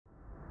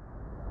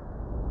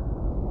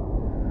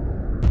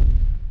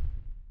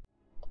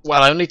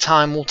Well, only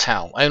time will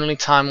tell. Only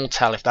time will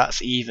tell if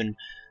that's even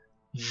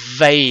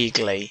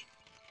vaguely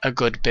a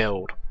good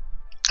build.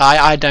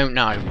 I don't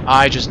know.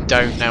 I just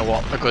don't know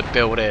what a good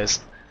build is.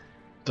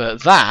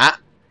 But that,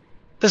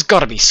 there's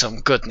got to be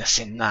some goodness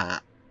in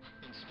that.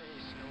 In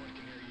space, no one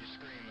can hear you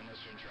scream unless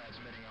you're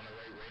transmitting on the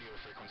right radio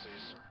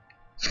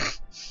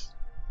frequencies.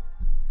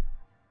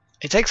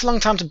 It takes a long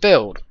time to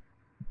build.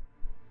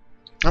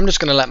 I'm just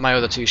going to let my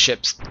other two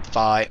ships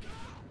fight.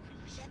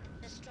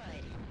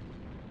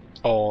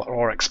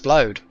 Or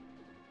explode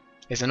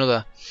is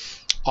another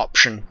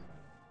option.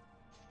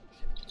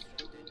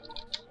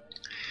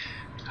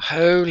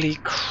 Holy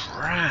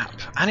crap.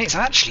 And it's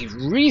actually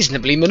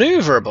reasonably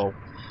manoeuvrable.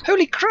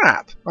 Holy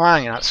crap. Oh,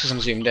 hang on, that's because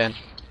I'm zoomed in.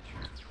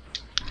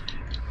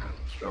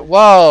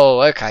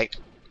 Whoa, okay.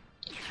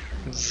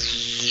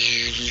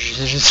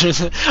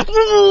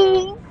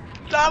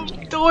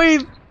 I'm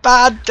doing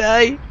bad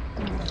day.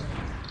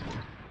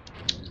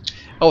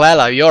 Oh,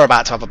 hello, you're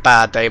about to have a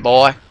bad day,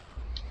 boy.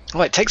 Oh,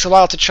 it takes a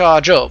while to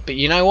charge up, but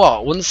you know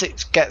what? Once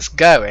it gets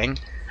going...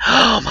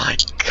 Oh my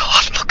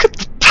god, look at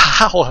the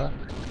power!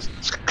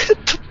 Look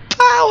at the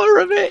power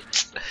of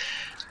it!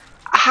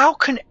 How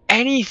can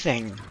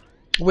anything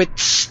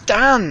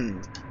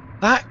withstand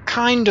that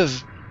kind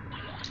of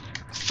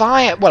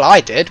fire? Well,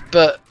 I did,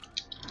 but...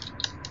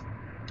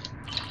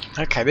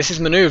 Okay, this is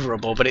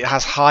manoeuvrable, but it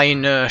has high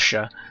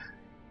inertia.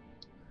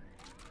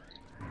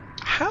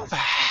 How the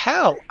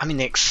hell? I mean,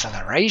 the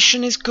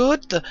acceleration is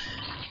good.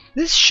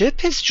 This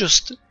ship is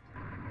just...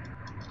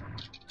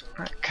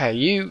 Okay,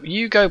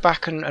 you go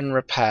back and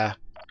repair.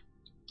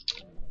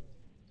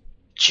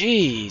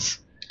 Jeez.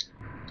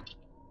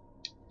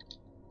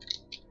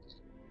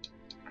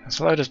 There's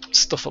a load of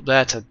stuff up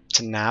there to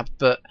nab,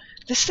 but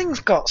this thing's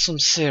got some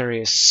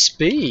serious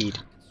speed.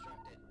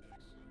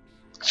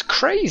 It's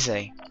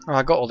crazy. Oh,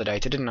 I got all the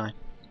data, didn't I?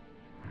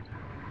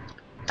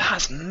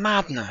 That's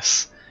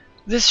madness.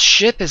 This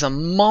ship is a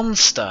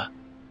monster.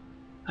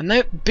 And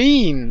no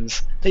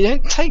beams. They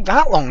don't take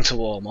that long to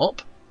warm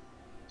up.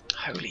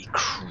 Holy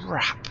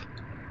crap.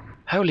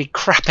 Holy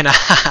crap in a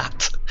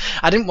hat.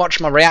 I didn't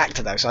watch my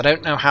reactor though, so I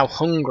don't know how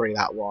hungry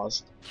that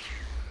was.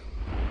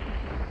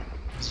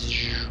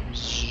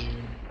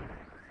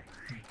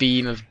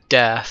 Beam of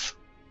death.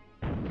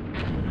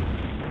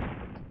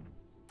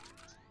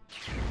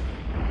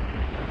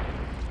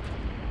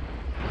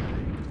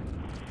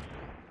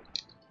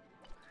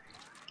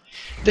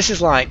 This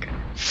is like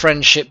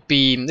friendship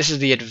beam. This is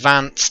the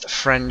advanced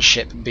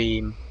friendship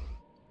beam.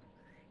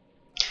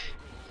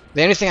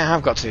 The only thing I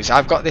have got to do is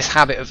I've got this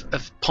habit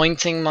of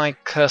pointing my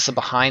cursor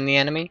behind the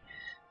enemy.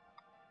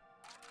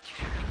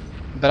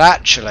 But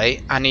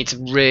actually, I need to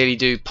really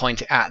do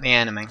point it at the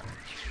enemy.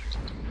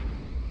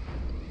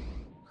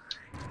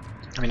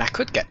 I mean, I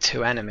could get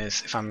two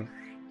enemies if I'm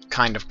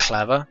kind of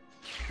clever.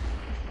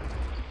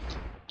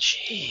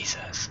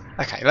 Jesus.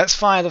 Okay, let's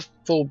fire the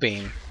full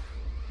beam.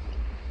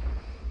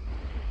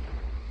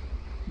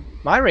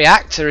 My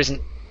reactor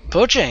isn't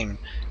budging.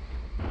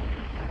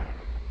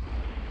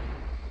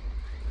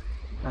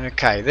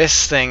 Okay,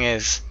 this thing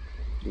is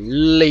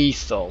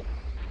lethal.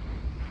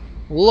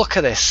 Look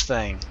at this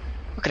thing.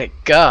 Look at it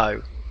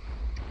go.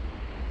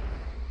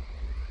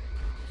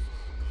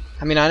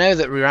 I mean, I know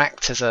that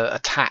reactors are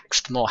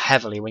taxed more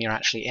heavily when you're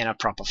actually in a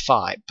proper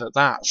fight, but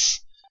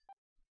that's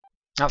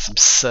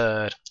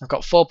absurd. I've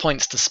got 4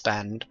 points to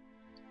spend.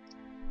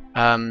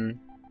 And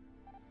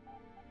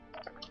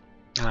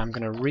I'm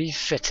going to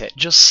refit it.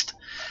 Just,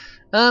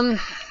 where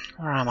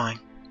am I?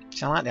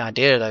 See, I like the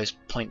idea of those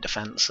point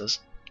defences.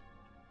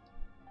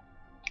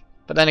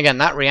 But then again,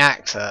 that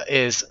reactor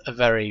is a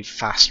very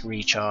fast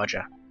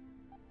recharger.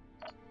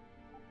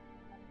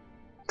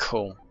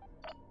 Cool.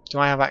 Do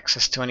I have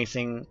access to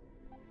anything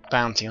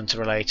bounty hunter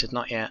related?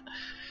 Not yet.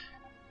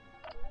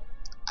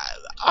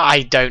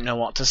 I don't know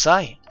what to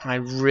say. I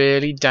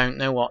really don't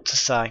know what to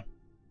say.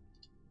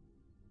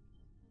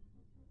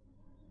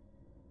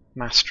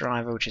 Mass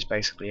driver, which is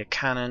basically a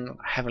cannon,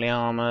 heavily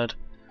armoured.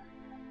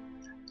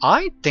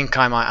 I think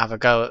I might have a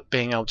go at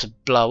being able to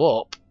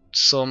blow up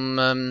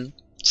some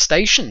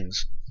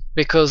stations,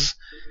 because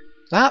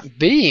that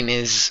beam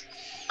is...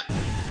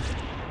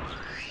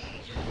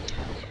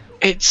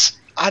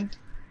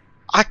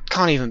 I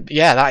can't even...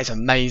 Yeah, that is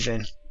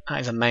amazing.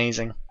 That is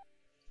amazing.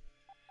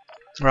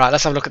 Right,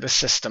 let's have a look at this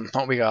system.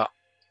 What we got?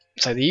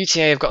 So the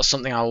UTA have got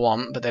something I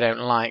want, but they don't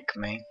like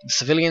me. The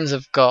civilians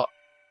have got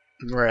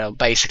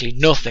basically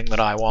nothing that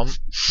I want.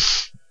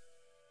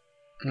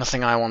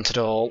 Nothing I want at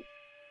all.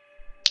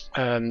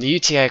 The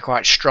UTA are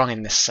quite strong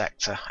in this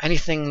sector.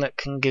 Anything that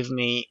can give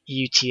me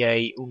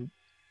UTA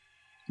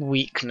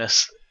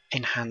weakness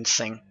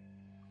enhancing.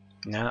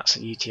 No, that's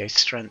a UTA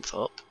strength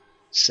up.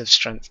 Civ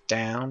strength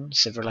down.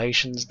 Civ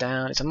relations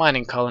down. It's a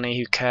mining colony,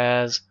 who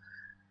cares?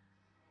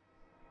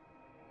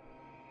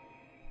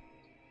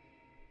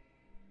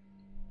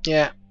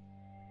 Yeah.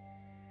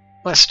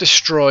 Let's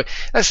destroy.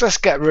 Let's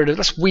get rid of.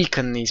 Let's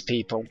weaken these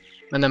people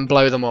and then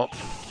blow them up.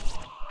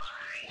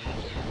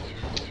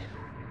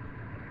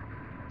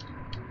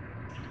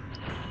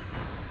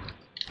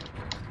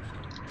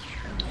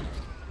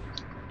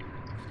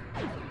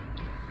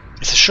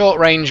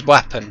 short-range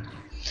weapon.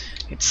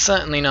 It's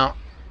certainly not.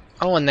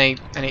 Oh, and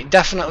it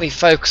definitely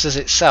focuses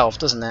itself,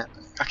 doesn't it?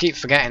 I keep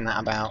forgetting that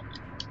about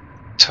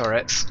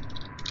turrets.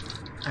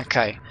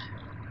 Okay,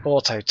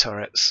 auto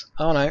turrets.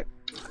 Oh no,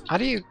 how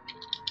do you?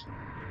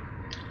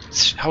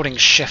 It's holding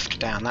shift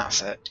down.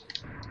 That's it.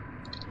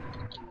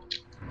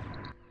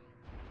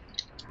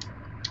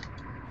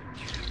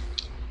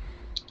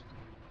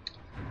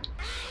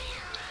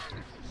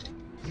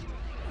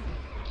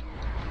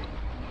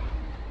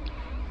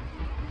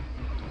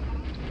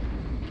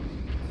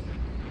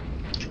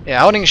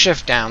 Yeah, holding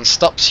shift down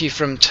stops you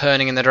from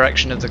turning in the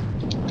direction of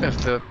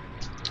the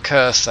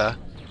cursor,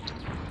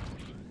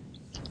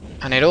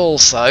 and it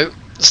also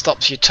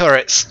stops your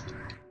turrets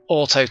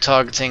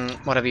auto-targeting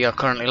whatever you're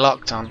currently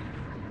locked on.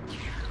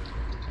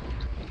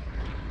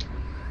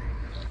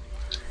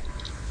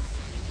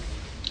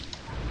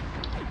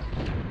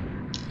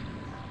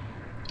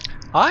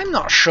 I'm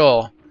not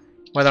sure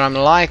whether I'm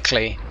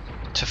likely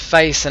to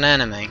face an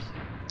enemy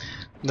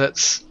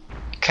that's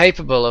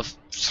capable of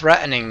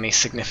threatening me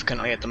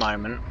significantly at the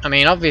moment. I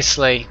mean,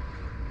 obviously,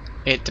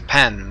 it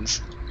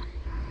depends.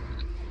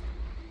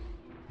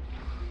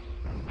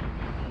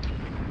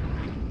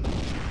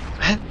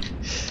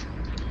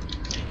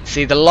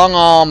 See, the long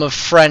arm of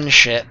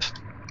friendship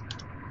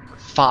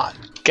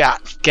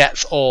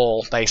gets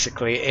all,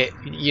 basically.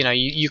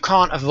 You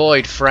can't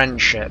avoid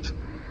friendship.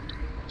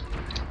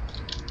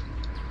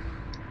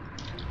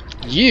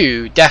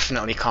 You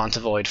definitely can't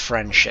avoid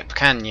friendship,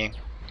 can you?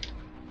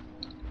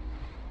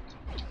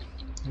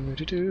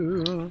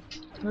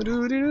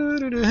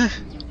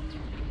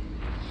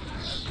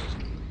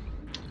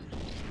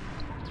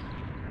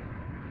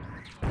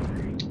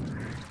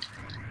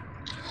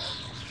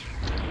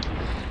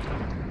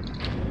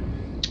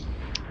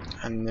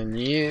 And then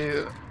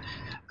you...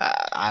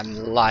 I'm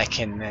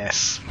liking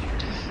this.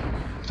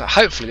 But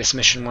hopefully this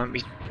mission won't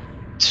be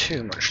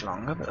too much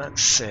longer, but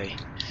let's see.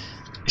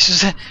 It's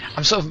just,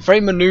 I'm sort of very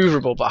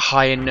manoeuvrable but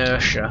high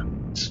inertia.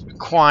 It's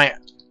quite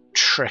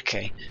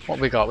tricky. What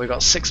we got? We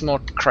got 6 more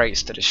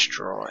crates to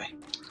destroy.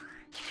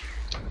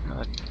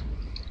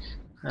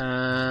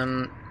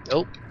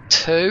 Oh,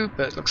 2,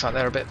 but it looks like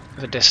they're a bit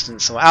of a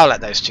distance away. I'll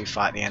let those 2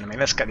 fight the enemy.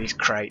 Let's get these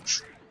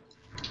crates.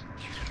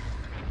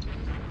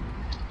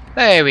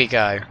 There we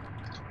go.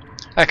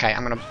 Okay,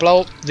 I'm going to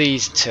blow up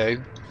these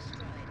 2.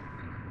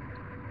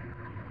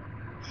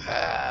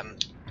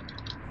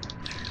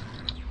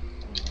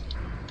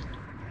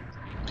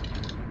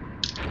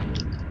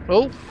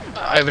 Oh,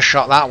 I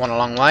overshot that one a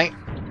long way.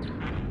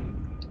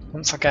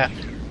 Once I get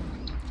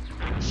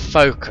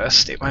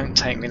focused, it won't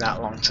take me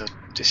that long to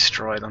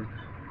destroy them.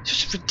 It's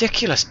just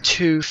ridiculous.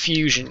 2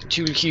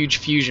 huge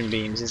fusion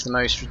beams is the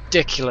most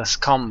ridiculous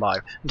combo.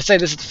 And to say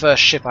this is the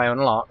first ship I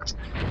unlocked.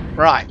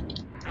 Right.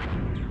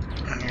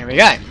 Here we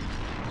go.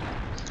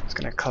 Just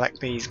going to collect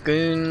these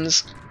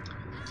goons.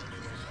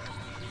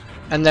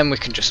 And then we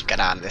can just get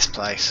out of this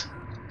place.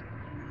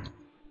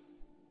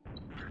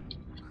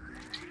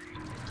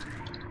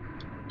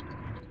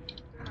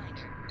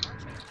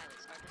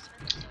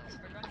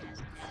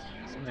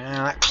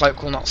 Now that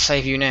cloak will not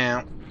save you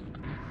now.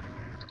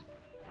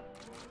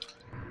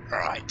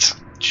 Right,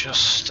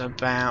 just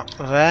about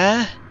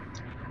there.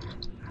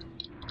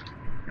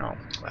 Oh,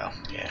 well,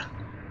 yeah.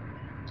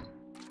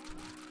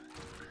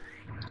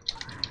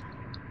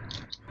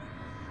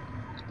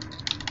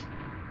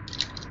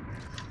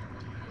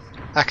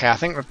 Okay, I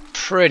think we're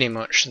pretty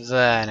much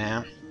there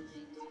now.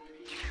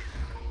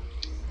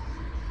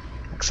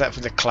 Except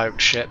for the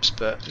cloaked ships,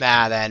 but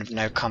they're of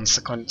no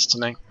consequence to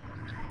me.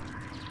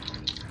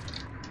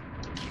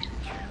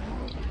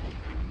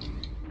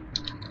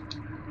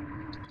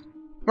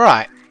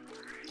 Right,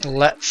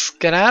 let's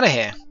get out of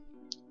here.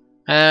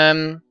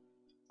 Now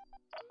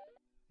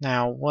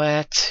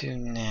where to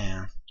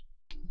now?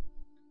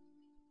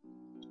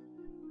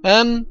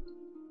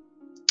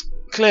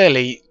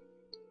 Clearly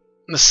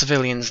the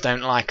civilians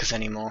don't like us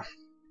anymore.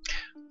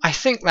 I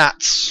think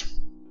that's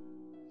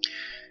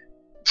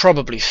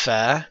probably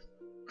fair.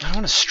 I don't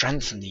want to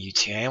strengthen the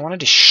UTA, I want to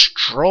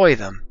destroy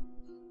them.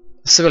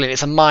 The civilian,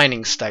 it's a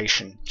mining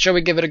station. Shall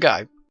we give it a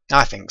go?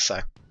 I think so.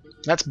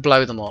 Let's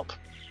blow them up.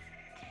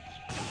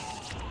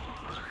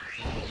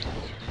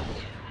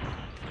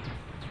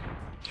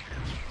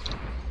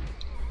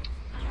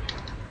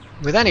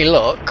 With any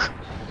luck,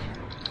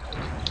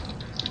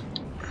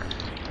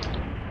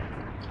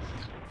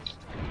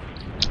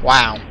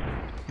 wow,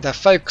 they're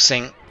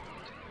focusing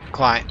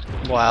quite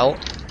well.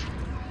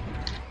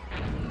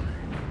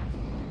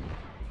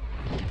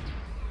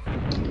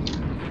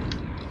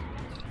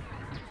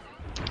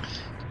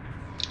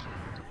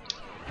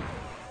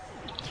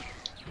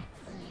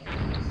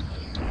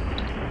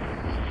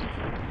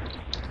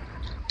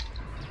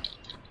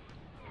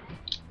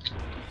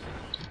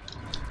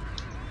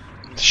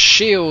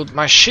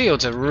 My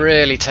shields are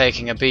really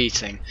taking a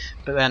beating,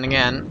 but then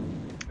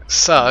again,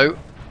 so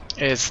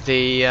is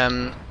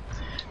the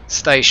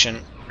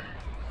station.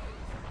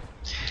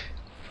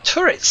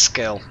 Turret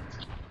skill.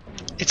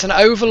 It is an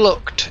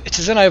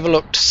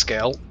overlooked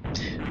skill,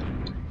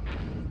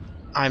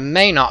 I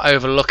may not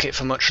overlook it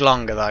for much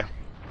longer, though.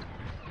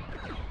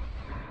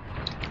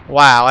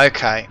 Wow,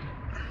 okay.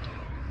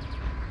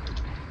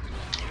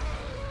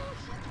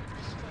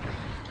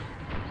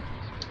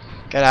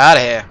 Get out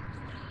of here.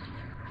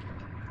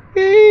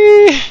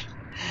 Eee!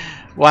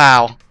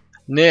 Wow,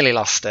 nearly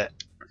lost it.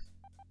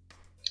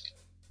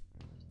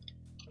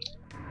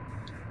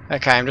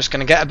 Okay, I'm just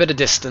going to get a bit of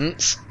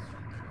distance.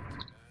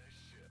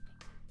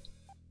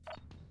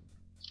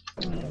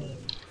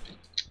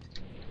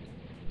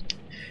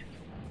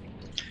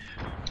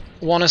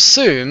 One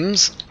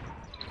assumes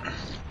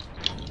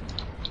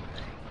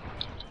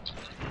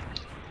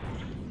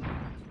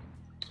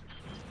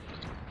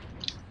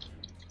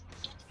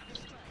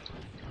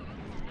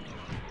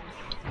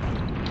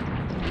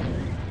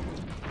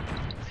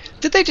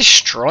did they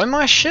destroy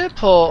my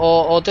ship,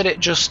 or did it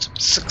just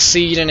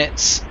succeed in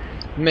its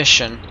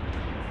mission?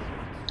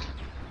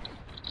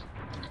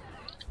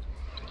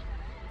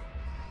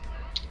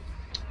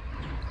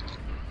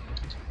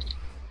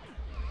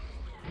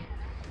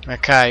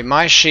 Okay,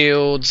 my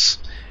shields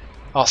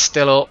are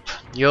still up.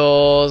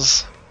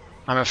 Yours,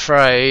 I'm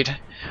afraid,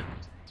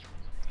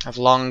 have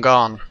long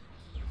gone.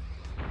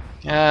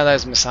 Yeah,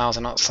 those missiles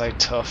are not so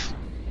tough.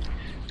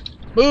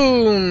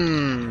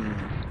 Boom!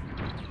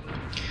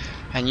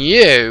 And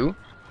you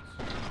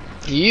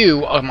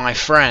are my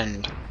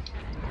friend.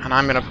 And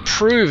I'm going to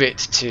prove it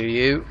to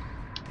you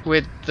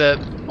with the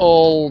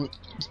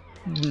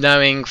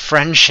all-knowing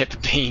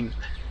friendship beam.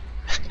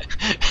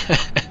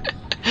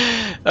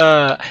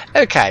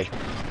 Okay,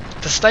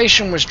 the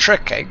station was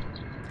tricky,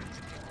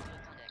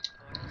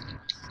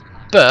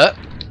 but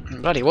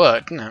it bloody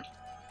worked, didn't it?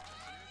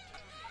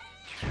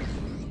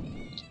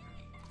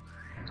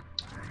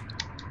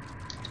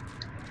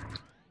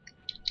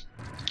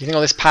 You think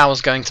all this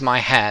power's going to my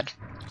head?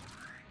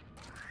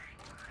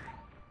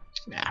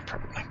 Yeah,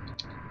 probably.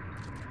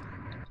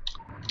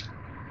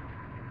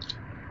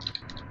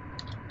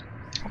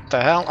 What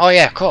the hell? Oh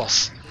yeah, of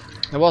course.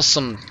 There was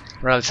some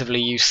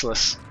relatively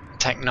useless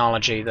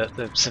technology that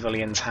the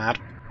civilians had.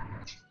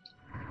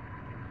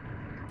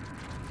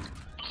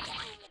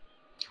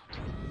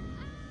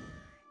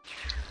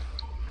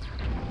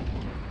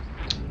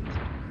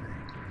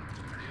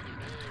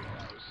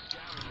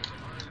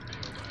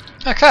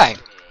 Okay.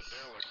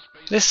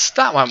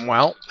 That went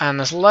well, and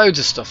there's loads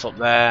of stuff up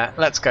there.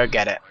 Let's go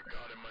get it.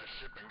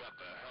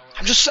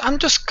 I'm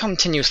just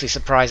continuously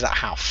surprised at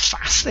how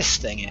fast this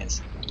thing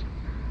is.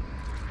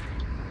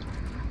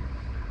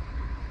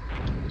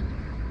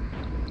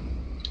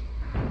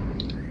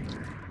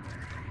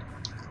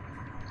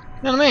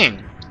 You know what I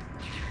mean?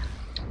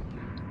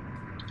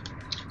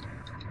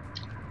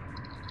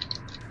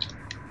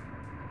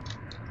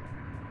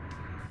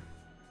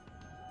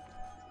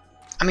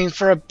 I mean,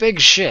 for a big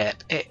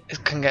ship,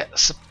 it can get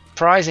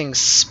surprising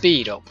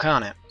speed up,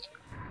 can't it?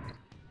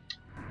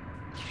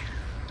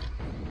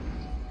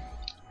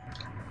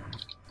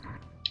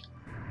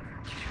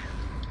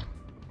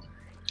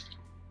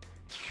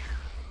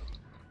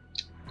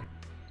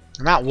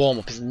 And that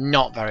warm-up is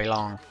not very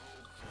long.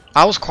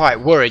 I was quite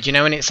worried, you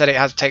know, when it said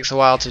it takes a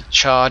while to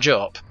charge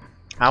up.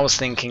 I was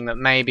thinking that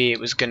maybe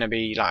it was going to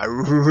be like a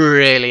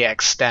really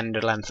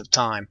extended length of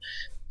time.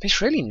 But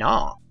it's really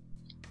not.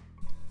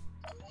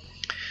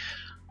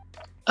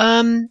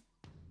 I'm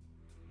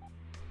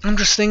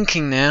just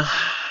thinking now.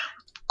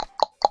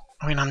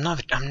 I mean, I'm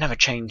never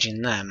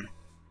changing them.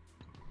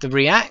 The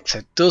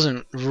reactor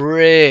doesn't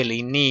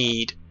really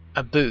need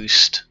a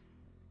boost.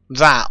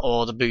 That,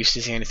 or the boost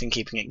is the only thing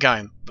keeping it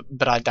going,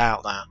 but I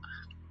doubt that.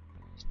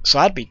 So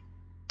I'd be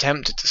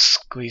tempted to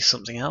squeeze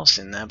something else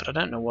in there, but I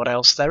don't know what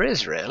else there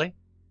is, really.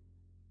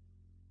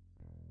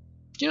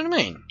 Do you know what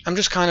I mean? I'm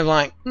just kind of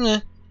like,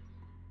 meh.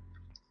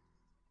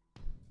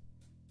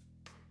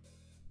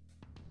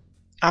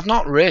 I've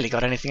not really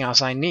got anything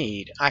else I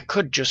need. I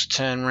could just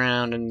turn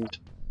around and...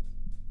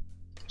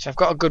 So I've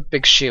got a good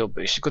big shield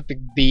boost, a good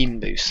big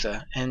beam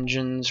booster,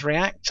 engines,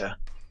 reactor.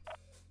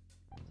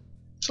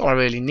 That's all I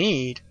really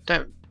need.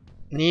 Don't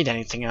need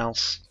anything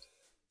else.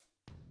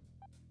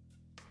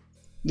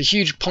 The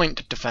huge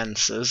point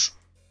defences.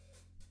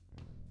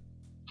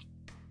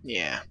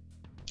 Yeah.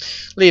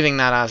 Leaving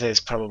that as is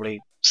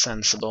probably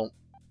sensible.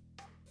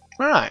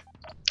 Alright.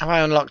 Have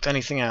I unlocked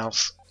anything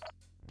else?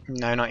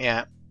 No, not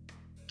yet.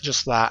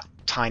 Just that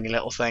tiny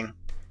little thing.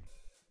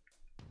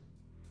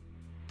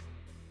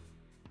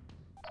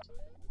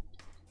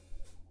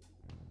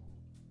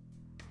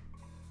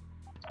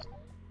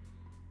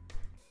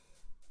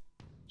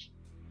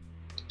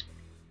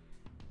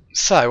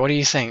 So, what do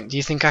you think? Do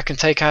you think I can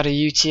take out a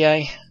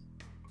UTA?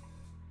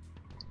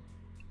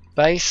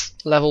 Base,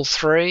 level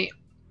 3.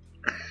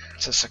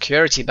 It's a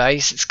security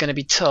base, it's going to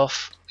be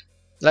tough.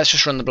 Let's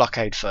just run the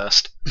blockade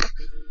first.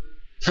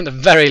 At the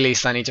very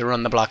least I need to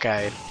run the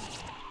blockade.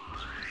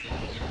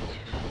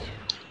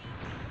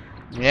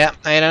 Yeah,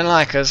 they don't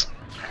like us.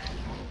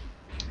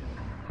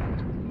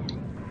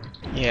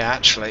 Yeah,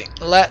 actually,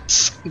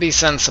 let's be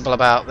sensible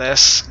about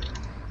this.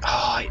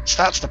 Oh,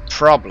 that's the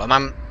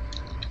problem.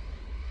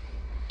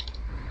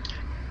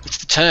 It's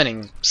the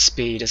turning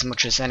speed as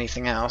much as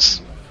anything else.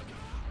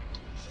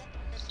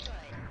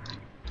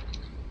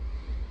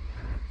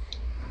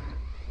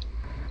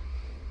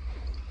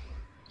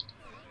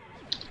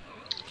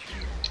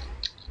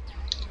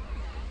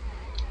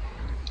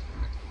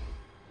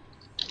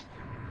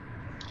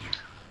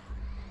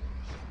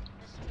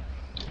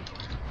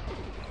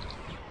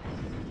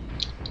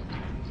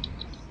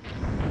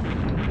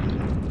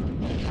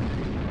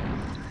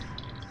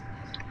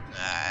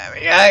 There we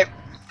go.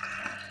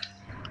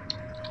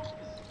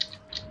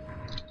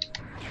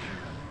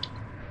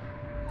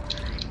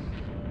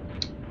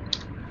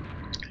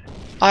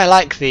 I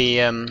like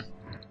the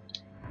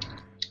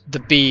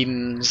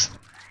beams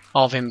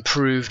of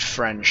improved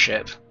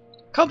friendship.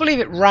 Can't believe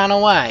it ran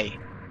away.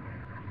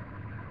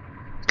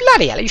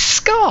 Bloody hell, he's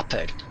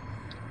scarpered.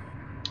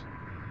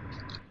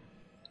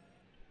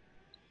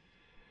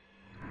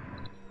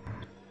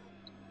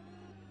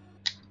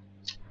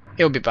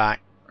 He'll be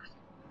back.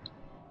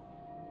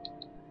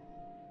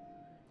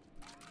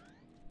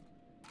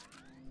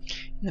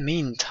 In the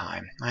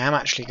meantime, I am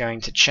actually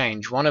going to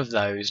change one of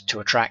those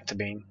to a tractor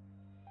beam.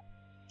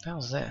 What the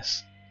hell's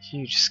this?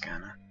 Huge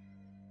scanner.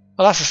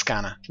 Well, that's a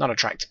scanner, not a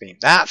tractor beam.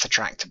 That's a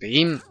tractor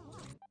beam!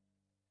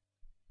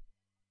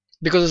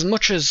 Because as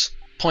much as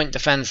point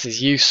defense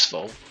is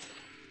useful,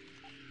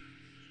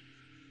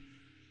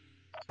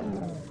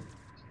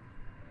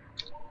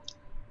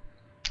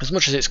 as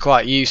much as it's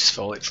quite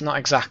useful, it's not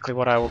exactly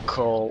what I would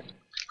call...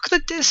 Look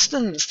at the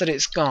distance that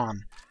it's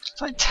gone!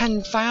 It's like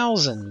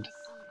 10,000!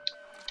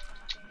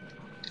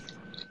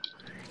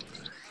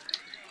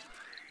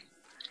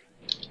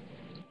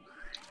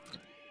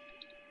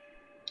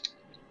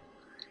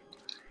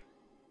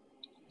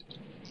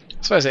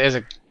 I suppose it is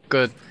a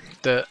good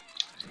that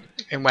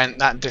it went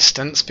that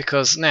distance,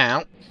 because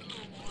now...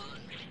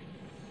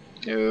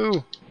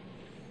 Ooh,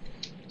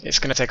 it's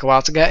going to take a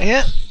while to get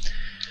here.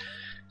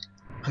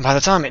 And by the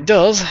time it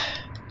does,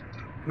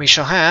 we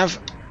shall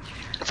have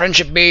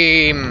Friendship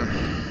Beam!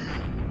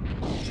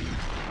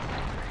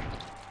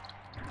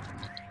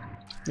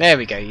 There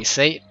we go, you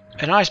see.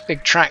 A nice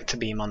big tractor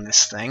beam on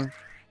this thing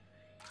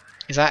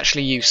is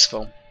actually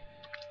useful.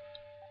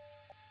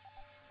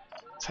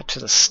 Let's head to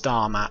the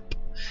star map.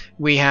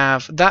 We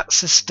have that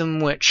system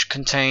which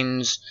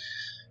contains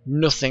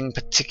nothing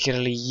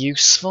particularly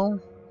useful.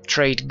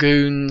 Trade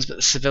goons, but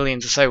the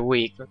civilians are so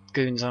weak that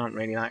goons aren't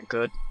really that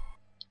good.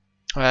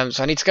 So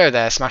I need to go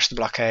there, smash the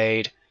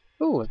blockade.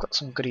 Ooh, I've got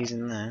some goodies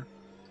in there.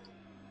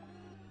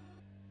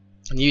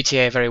 And the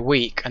UTA are very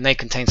weak, and they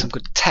contain some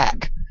good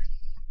tech.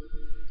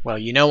 Well,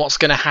 you know what's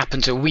going to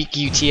happen to a weak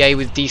UTA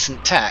with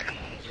decent tech.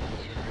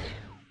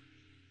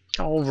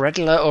 Oh, red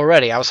alert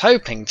already. I was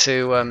hoping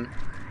to...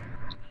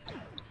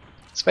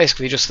 It's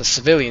basically just the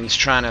civilians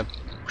trying to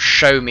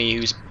show me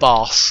who's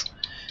boss.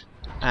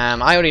 I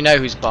already know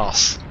who's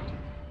boss.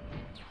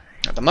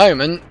 At the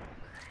moment,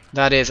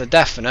 that is a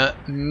definite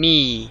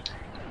me.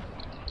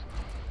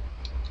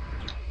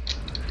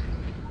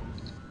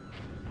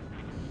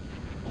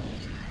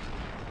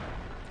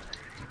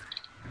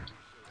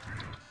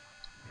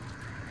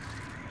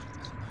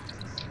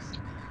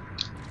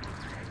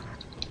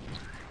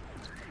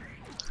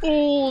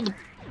 Ooh,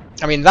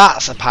 I mean,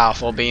 that's a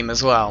powerful beam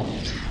as well.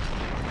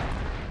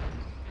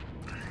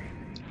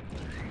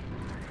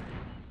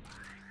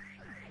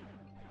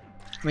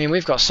 I mean,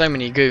 we've got so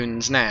many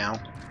goons now.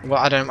 Well,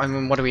 I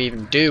mean, what do we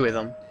even do with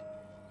them?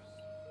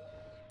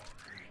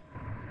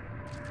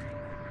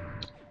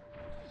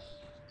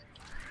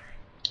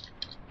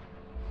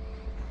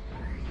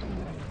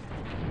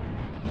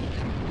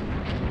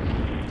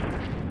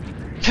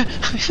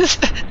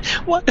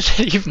 Why did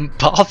they even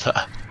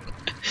bother?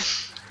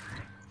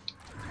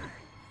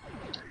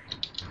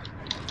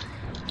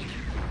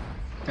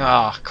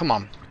 Ah, oh, come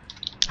on.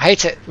 I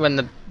hate it when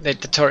the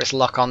turrets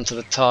lock onto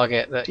the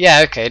target. That,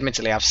 yeah, okay,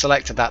 admittedly I've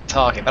selected that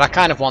target, but I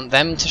kind of want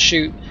them to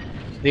shoot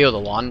the other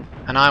one,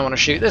 and I want to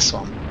shoot this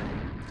one.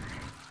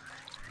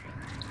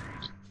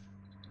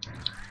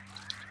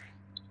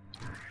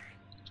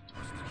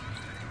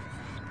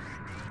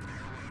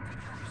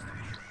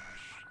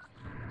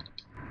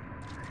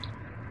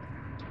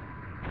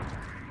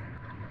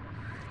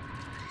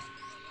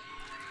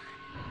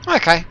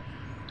 Okay.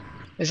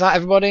 Is that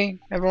everybody?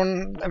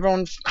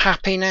 Everyone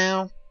happy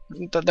now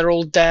that they're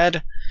all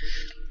dead?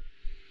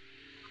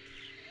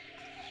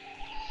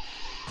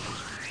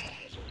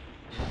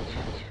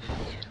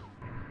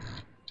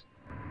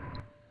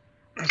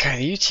 Okay,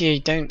 the UTA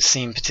don't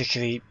seem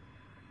particularly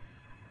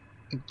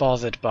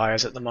bothered by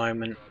us at the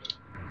moment.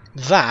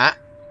 That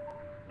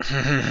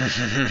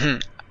an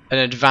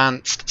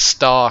advanced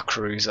Star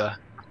Cruiser.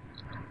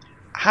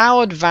 How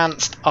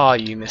advanced are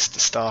you, Mr.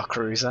 Star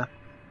Cruiser?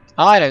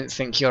 I don't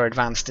think you're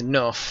advanced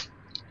enough.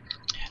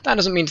 That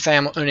doesn't mean to say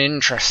I'm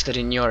uninterested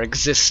in your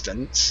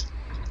existence.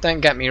 Don't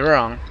get me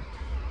wrong.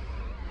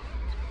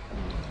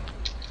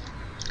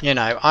 You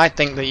know, I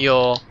think that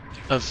you're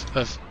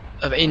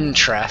of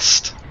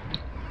interest.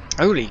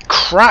 Holy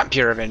crap,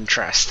 you're of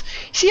interest.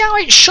 See how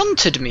it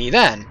shunted me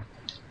then?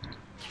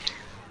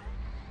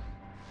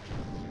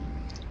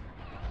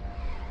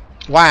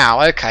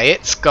 Wow, okay,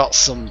 it's got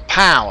some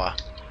power.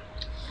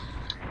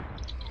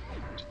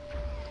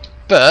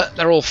 But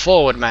they're all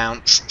forward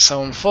mounts,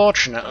 so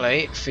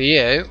unfortunately for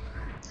you,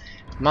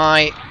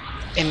 my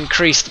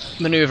increased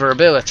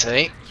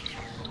manoeuvrability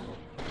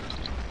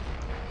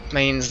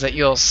means that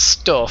you're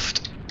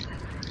stuffed.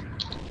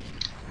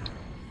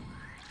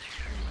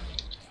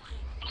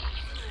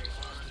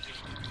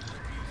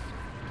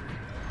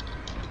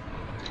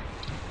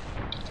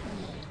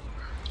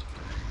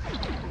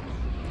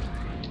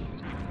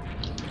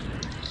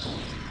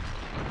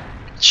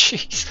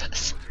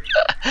 Jesus.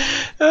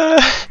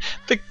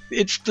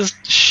 It's the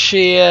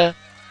sheer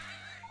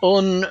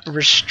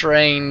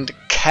unrestrained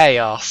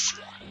chaos.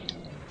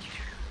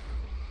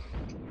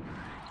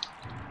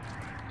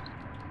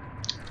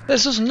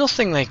 There's just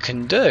nothing they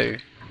can do.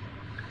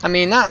 I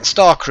mean, that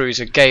Star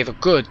Cruiser gave a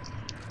good...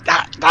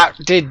 That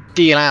did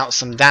deal out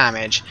some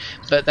damage,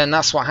 but then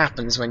that's what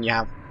happens when you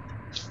have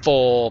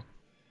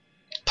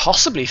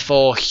possibly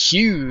four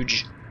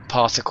huge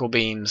particle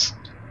beams.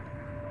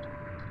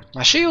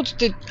 My shields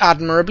did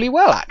admirably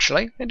well,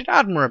 actually. They did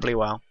admirably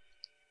well.